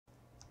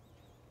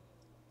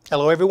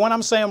Hello everyone,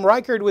 I'm Sam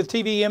Reichard with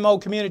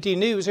TVMO Community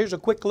News. Here's a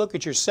quick look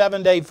at your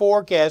 7-day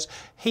forecast.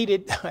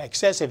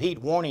 Excessive heat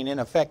warning in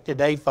effect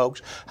today,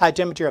 folks. High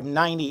temperature of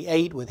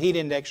 98 with heat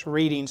index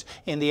readings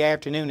in the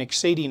afternoon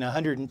exceeding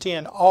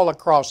 110 all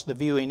across the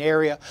viewing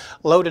area.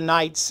 Low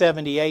tonight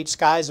 78,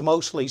 skies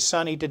mostly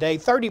sunny today.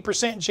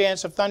 30%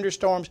 chance of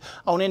thunderstorms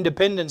on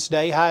Independence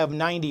Day, high of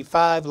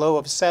 95, low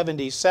of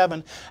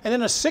 77. And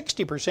then a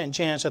 60%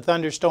 chance of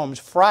thunderstorms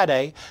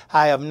Friday,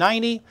 high of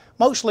 90.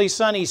 Mostly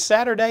sunny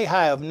Saturday,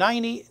 high of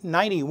 90,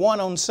 91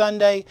 on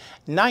Sunday,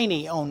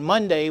 90 on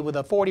Monday with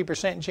a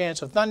 40%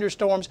 chance of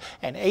thunderstorms,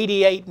 and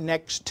 88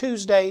 next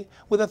Tuesday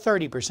with a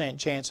 30%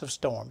 chance of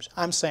storms.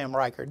 I'm Sam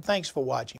Reichard. Thanks for watching.